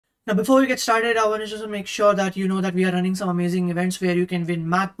Now, before we get started, I want to just make sure that you know that we are running some amazing events where you can win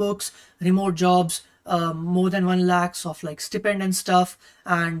MacBooks, remote jobs, more than 1 lakhs of like stipend and stuff.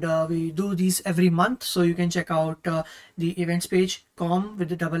 And we do these every month. So you can check out the events page, com with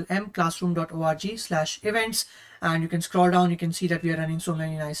the double M, classroom.org/events. And you can scroll down. You can see that we are running so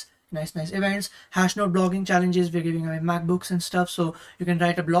many nice events. Hashnote blogging challenges. We're giving away MacBooks and stuff. So you can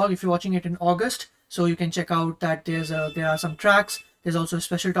write a blog if you're watching it in August. So you can check out that there are some tracks. There's also a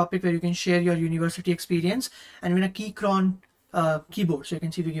special topic where you can share your university experience and win a Keychron keyboard. So you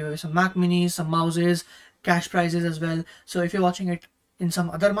can see we give away some Mac Minis, some mouses, cash prizes as well. So if you're watching it in some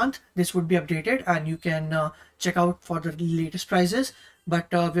other month, this would be updated and you can check out for the latest prizes.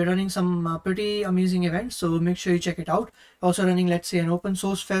 But we're running some pretty amazing events, so make sure you check it out. Also running, let's say, an open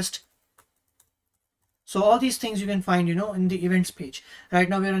source fest. So all these things you can find, in the events page. Right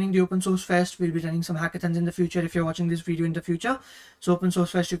now we're running the open source fest. We'll be running some hackathons in the future if you're watching this video in the future. So open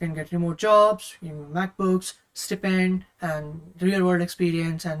source fest, you can get remote jobs, MacBooks, stipend, and real world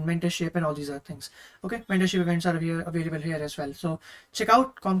experience and mentorship and all these other things. Okay, mentorship events are available here as well. So check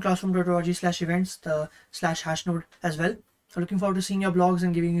out comclassroom.org/events, the /hashnode as well. So looking forward to seeing your blogs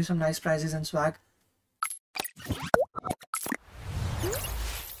and giving you some nice prizes and swag.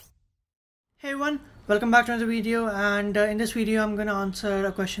 Hey everyone, welcome back to another video, and in this video I'm going to answer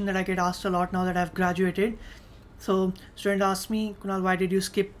a question that I get asked a lot now that I've graduated. So student asked me, Kunal, why did you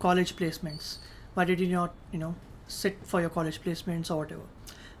skip college placements? Why did you not, sit for your college placements or whatever?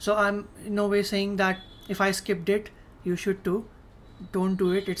 So I'm in no way saying that if I skipped it, you should too. Don't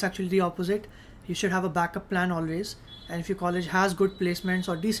do it. It's actually the opposite. You should have a backup plan always. And if your college has good placements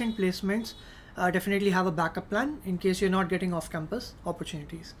or decent placements, definitely have a backup plan in case you're not getting off-campus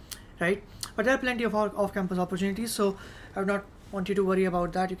opportunities. Right, but there are plenty of off-campus opportunities, so I would not want you to worry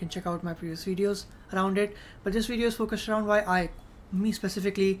about that. You can check out my previous videos around it, but this video is focused around why me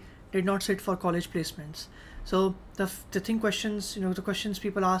specifically, did not sit for college placements. So the questions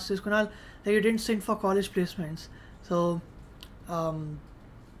people ask is, Kunal, that you didn't sit for college placements, so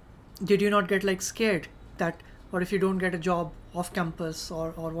did you not get like scared that what if you don't get a job off campus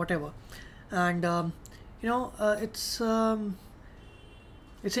or whatever? And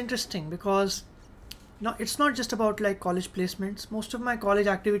it's interesting because it's not just about like college placements. Most of my college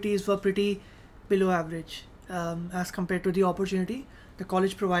activities were pretty below average as compared to the opportunity the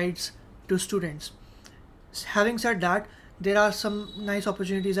college provides to students. Having said that, there are some nice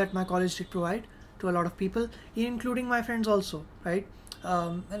opportunities that my college did provide to a lot of people, including my friends also, right?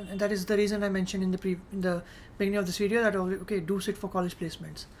 And that is the reason I mentioned in the beginning of this video that okay, do sit for college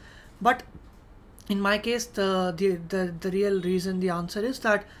placements. But in my case, the real reason, the answer is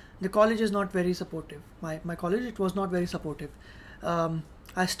that the college is not very supportive. My college, it was not very supportive.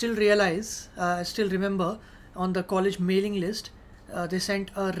 I still remember on the college mailing list, they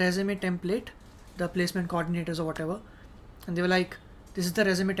sent a resume template, the placement coordinators or whatever, and they were like, this is the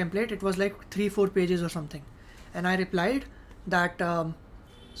resume template. It was like 3-4 pages or something, and I replied that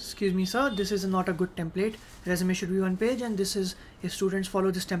excuse me sir, this is not a good template. Resume should be 1 page, and this is, if students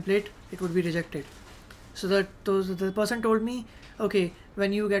follow this template, it would be rejected. So the person told me, okay,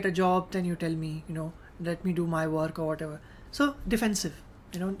 when you get a job, then you tell me, let me do my work or whatever. So defensive,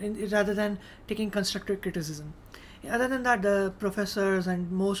 rather than taking constructive criticism. Other than that, the professors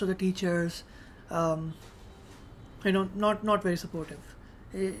and most of the teachers, not very supportive.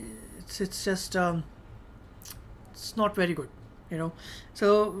 It's just it's not very good.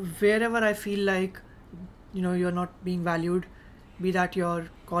 So wherever I feel like you're not being valued, be that your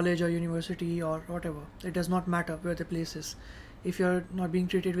college or university or whatever, it does not matter where the place is. If you're not being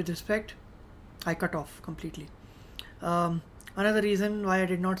treated with respect, I cut off completely. Another reason why I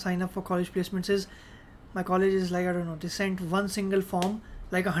did not sign up for college placements is my college is like, I don't know, they sent one single form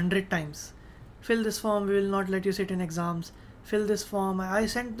like 100 times. Fill this form, we will not let you sit in exams. Fill this form. I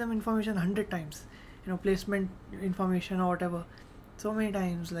sent them information 100 times, placement information or whatever, so many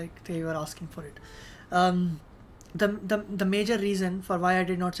times, like they were asking for it. The major reason for why I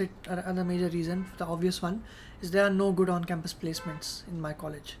did not sit, the major reason, the obvious one, is there are no good on-campus placements in my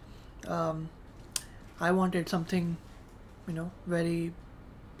college. I wanted something, very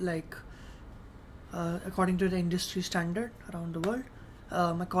like according to the industry standard around the world.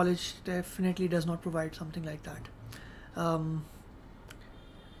 My college definitely does not provide something like that.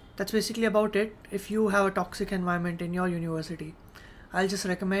 That's basically about it. If you have a toxic environment in your university, I'll just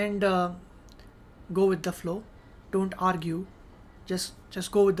recommend go with the flow. Don't argue. Just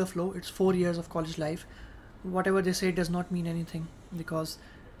go with the flow. It's 4 years of college life. Whatever they say does not mean anything, because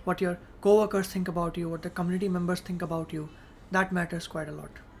what your co-workers think about you, what the community members think about you, that matters quite a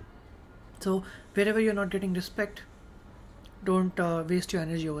lot. So wherever you're not getting respect, don't waste your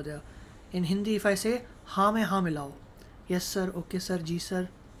energy over there. In Hindi, if I say हाँ में हाँ मिलाओ, yes sir, okay sir, जी sir,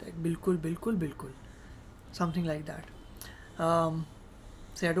 like, बिल्कुल बिल्कुल बिल्कुल, something like that.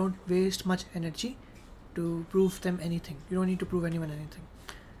 So I don't waste much energy to prove them anything. You don't need to prove anyone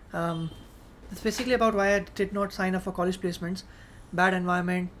anything. It's basically about why I did not sign up for college placements. Bad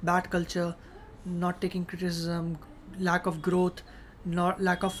environment, bad culture, not taking criticism, lack of growth, not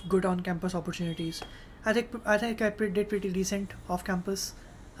lack of good on-campus opportunities. I think I did pretty decent off-campus.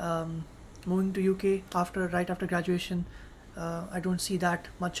 Moving to UK right after graduation, I don't see that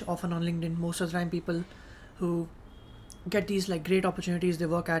much often on LinkedIn. Most of the time, people who get these like great opportunities, they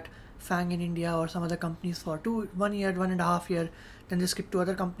work at Fang in India or some other companies for 1 year, 1.5 year, then they skip to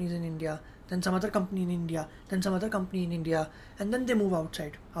other companies in India, then some other company in India, then some other company in India, and then they move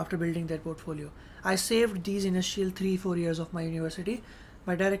outside after building their portfolio. I saved these initial 3-4 years of my university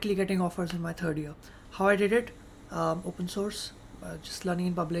by directly getting offers in my third year. How I did it? Open source, just learning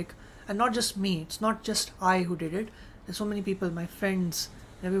in public, and not just me. It's not just I who did it. There's so many people, my friends,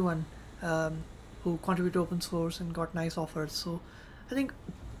 everyone, who contribute to open source and got nice offers. So I think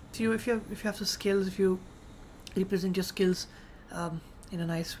if you have the skills, if you represent your skills in a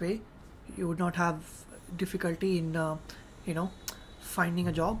nice way, you would not have difficulty in finding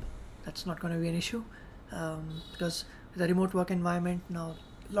a job. That's not going to be an issue, because with a remote work environment now,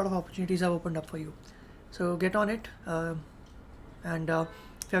 a lot of opportunities have opened up for you. So get on it, and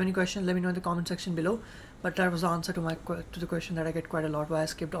if you have any questions, let me know in the comment section below. But that was the answer to the question that I get quite a lot, why I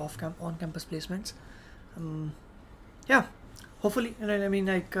skipped on-campus placements. Yeah, hopefully,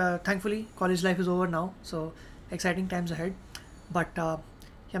 thankfully, college life is over now, so exciting times ahead. But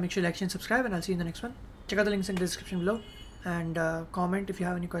yeah, make sure you like and subscribe, and I'll see you in the next one. Check out the links in the description below, and comment if you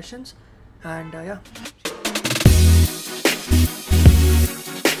have any questions. And yeah.